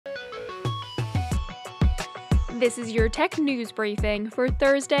This is your tech news briefing for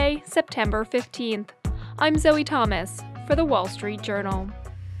Thursday, September 15th. I'm Zoe Thomas for the Wall Street Journal.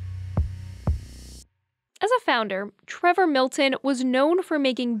 As a founder, Trevor Milton was known for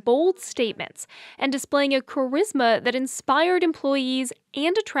making bold statements and displaying a charisma that inspired employees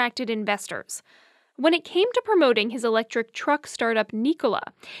and attracted investors. When it came to promoting his electric truck startup Nikola,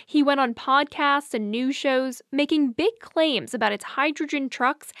 he went on podcasts and news shows, making big claims about its hydrogen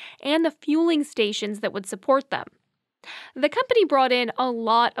trucks and the fueling stations that would support them. The company brought in a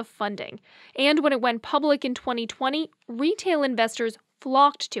lot of funding, and when it went public in 2020, retail investors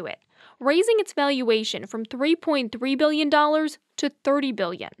flocked to it, raising its valuation from $3.3 billion to $30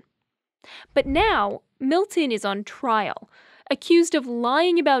 billion. But now, Milton is on trial, accused of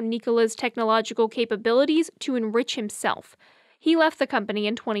lying about Nikola's technological capabilities to enrich himself. He left the company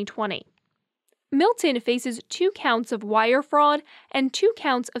in 2020. Milton faces 2 counts of wire fraud and 2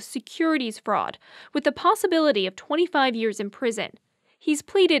 counts of securities fraud, with the possibility of 25 years in prison. He's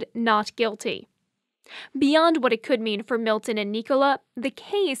pleaded not guilty. Beyond what it could mean for Milton and Nikola, the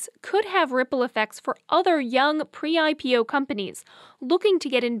case could have ripple effects for other young pre-IPO companies looking to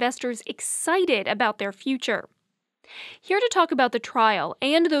get investors excited about their future. Here to talk about the trial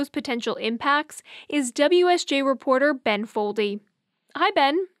and those potential impacts is WSJ reporter Ben Foldy. Hi,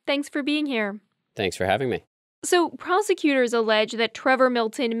 Ben. Thanks for being here. Thanks for having me. So, prosecutors allege that Trevor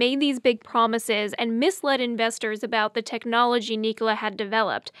Milton made these big promises and misled investors about the technology Nikola had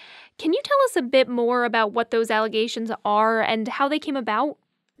developed. Can you tell us a bit more about what those allegations are and how they came about?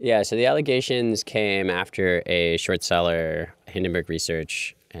 Yeah, so the allegations came after a short seller, Hindenburg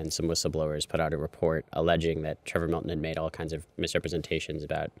Research, and some whistleblowers put out a report alleging that Trevor Milton had made all kinds of misrepresentations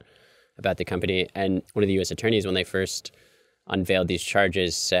about the company. And one of the U.S. attorneys, when they first unveiled these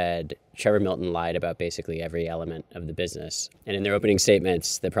charges, said Trevor Milton lied about basically every element of the business. And in their opening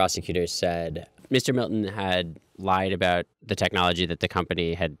statements, the prosecutors said Mr. Milton had lied about the technology that the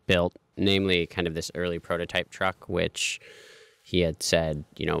company had built, namely kind of this early prototype truck, which he had said,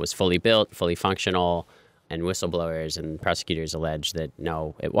 was fully built, fully functional. And whistleblowers and prosecutors allege that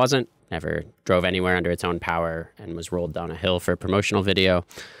no, it wasn't, never drove anywhere under its own power, and was rolled down a hill for a promotional video.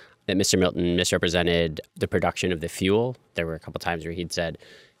 That Mr. Milton misrepresented the production of the fuel. There were a couple times where he'd said,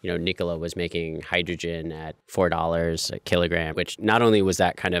 Nikola was making hydrogen at $4 a kilogram, which not only was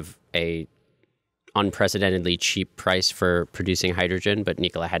that kind of a unprecedentedly cheap price for producing hydrogen, but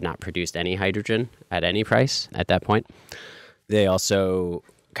Nikola had not produced any hydrogen at any price at that point. They also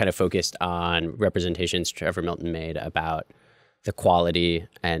kind of focused on representations Trevor Milton made about the quality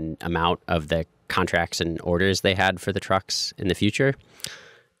and amount of the contracts and orders they had for the trucks in the future.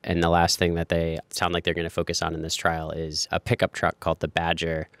 And the last thing that they sound like they're going to focus on in this trial is a pickup truck called the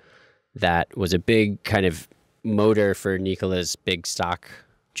Badger that was a big kind of motor for Nikola's big stock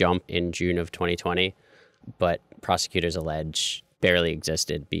jump in June of 2020, but prosecutors allege barely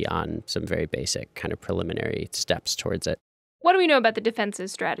existed beyond some very basic kind of preliminary steps towards it. What do we know about the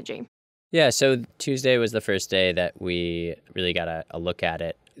defense's strategy? Yeah, so Tuesday was the first day that we really got a look at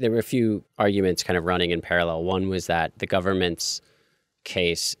it. There were a few arguments kind of running in parallel. One was that the government's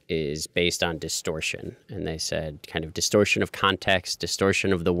case is based on distortion. And they said kind of distortion of context,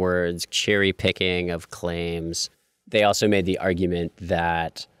 distortion of the words, cherry picking of claims. They also made the argument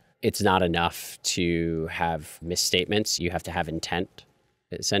that it's not enough to have misstatements. You have to have intent,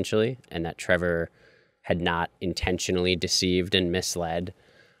 essentially, and that Trevor had not intentionally deceived and misled.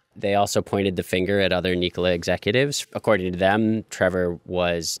 They also pointed the finger at other Nikola executives. According to them, Trevor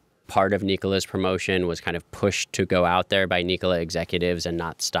was part of Nikola's promotion, was kind of pushed to go out there by Nikola executives and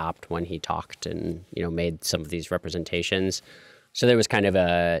not stopped when he talked and, made some of these representations. So there was kind of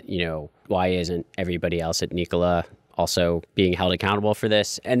a, why isn't everybody else at Nikola also being held accountable for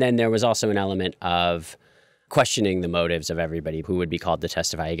this? And then there was also an element of questioning the motives of everybody who would be called to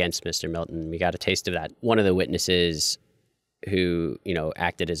testify against Mr. Milton. We got a taste of that. One of the witnesses who,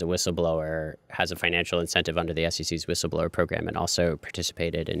 acted as a whistleblower has a financial incentive under the SEC's whistleblower program and also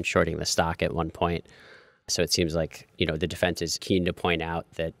participated in shorting the stock at one point. So it seems like, the defense is keen to point out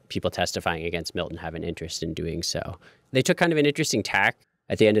that people testifying against Milton have an interest in doing so. They took kind of an interesting tack.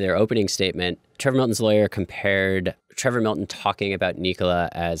 At the end of their opening statement, Trevor Milton's lawyer compared Trevor Milton talking about Nikola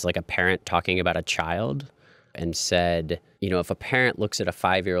as like a parent talking about a child, and said, if a parent looks at a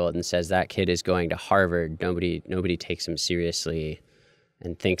 5-year-old and says that kid is going to Harvard, nobody takes him seriously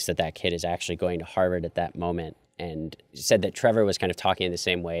and thinks that kid is actually going to Harvard at that moment. And said that Trevor was kind of talking in the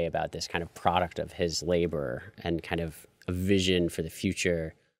same way about this kind of product of his labor and kind of a vision for the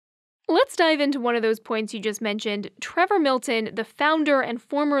future. Let's dive into one of those points you just mentioned. Trevor Milton, the founder and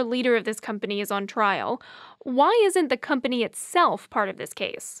former leader of this company, is on trial. Why isn't the company itself part of this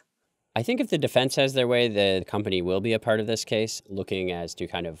case? I think if the defense has their way, the company will be a part of this case, looking as to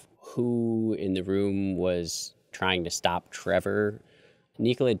kind of who in the room was trying to stop Trevor.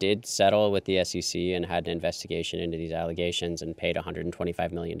 Nikola did settle with the SEC and had an investigation into these allegations and paid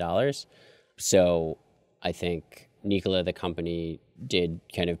 $125 million. So I think Nikola, the company, did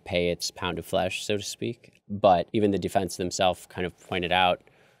kind of pay its pound of flesh, so to speak. But even the defense themselves kind of pointed out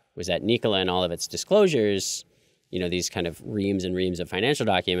was that Nikola and all of its disclosures, these kind of reams and reams of financial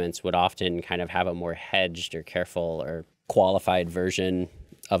documents would often kind of have a more hedged or careful or qualified version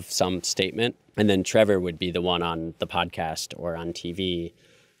of some statement. And then Trevor would be the one on the podcast or on TV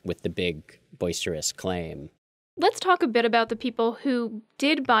with the big boisterous claim. Let's talk a bit about the people who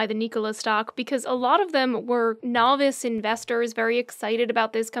did buy the Nikola stock, because a lot of them were novice investors, very excited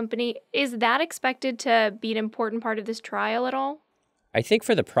about this company. Is that expected to be an important part of this trial at all? I think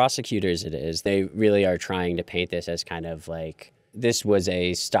for the prosecutors it is. They really are trying to paint this as kind of like this was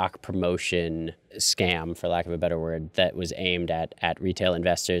a stock promotion scam, for lack of a better word, that was aimed at retail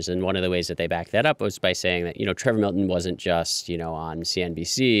investors. And one of the ways that they backed that up was by saying that, Trevor Milton wasn't just, on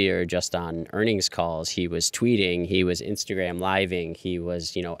CNBC or just on earnings calls. He was tweeting, he was Instagram living, he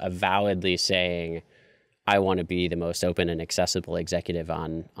was, avowedly saying, I want to be the most open and accessible executive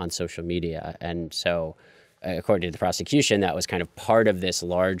on social media. And so according to the prosecution, that was kind of part of this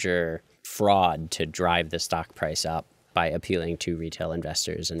larger fraud to drive the stock price up by appealing to retail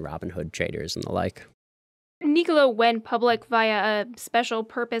investors and Robinhood traders and the like. Nikola went public via a special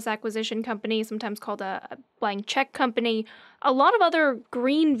purpose acquisition company, sometimes called a blank check company. A lot of other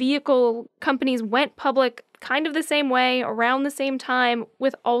green vehicle companies went public kind of the same way, around the same time,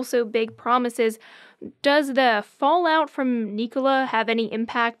 with also big promises. Does the fallout from Nikola have any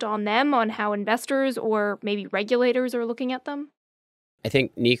impact on them, on how investors or maybe regulators are looking at them? I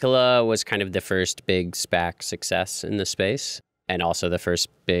think Nikola was kind of the first big SPAC success in the space, and also the first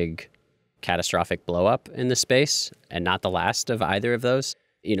big catastrophic blow-up in the space, and not the last of either of those.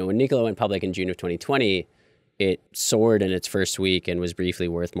 When Nikola went public in June of 2020, it soared in its first week and was briefly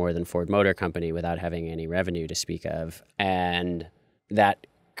worth more than Ford Motor Company without having any revenue to speak of. And that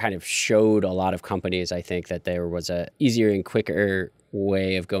kind of showed a lot of companies, I think, that there was a easier and quicker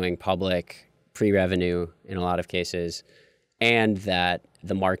way of going public, pre-revenue in a lot of cases, and that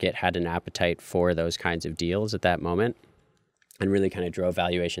the market had an appetite for those kinds of deals at that moment and really kind of drove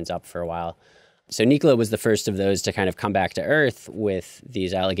valuations up for a while. So Nikola was the first of those to kind of come back to earth with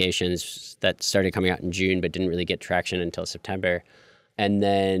these allegations that started coming out in June but didn't really get traction until September. And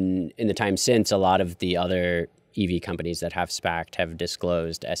then in the time since, a lot of the other EV companies that have SPAC'd have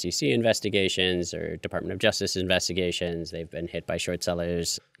disclosed SEC investigations or Department of Justice investigations. They've been hit by short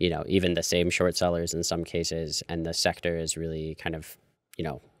sellers, even the same short sellers in some cases. And the sector is really kind of,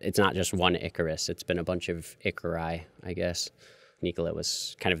 it's not just one Icarus. It's been a bunch of Icari, I guess. Nikola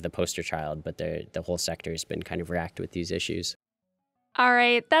was kind of the poster child, but the whole sector has been kind of racked with these issues. All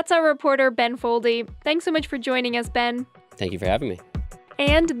right, that's our reporter, Ben Foldy. Thanks so much for joining us, Ben. Thank you for having me.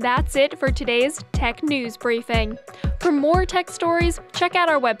 And that's it for today's Tech News Briefing. For more tech stories, check out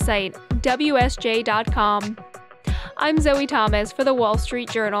our website, WSJ.com. I'm Zoe Thomas for the Wall Street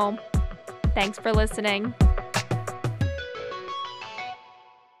Journal. Thanks for listening.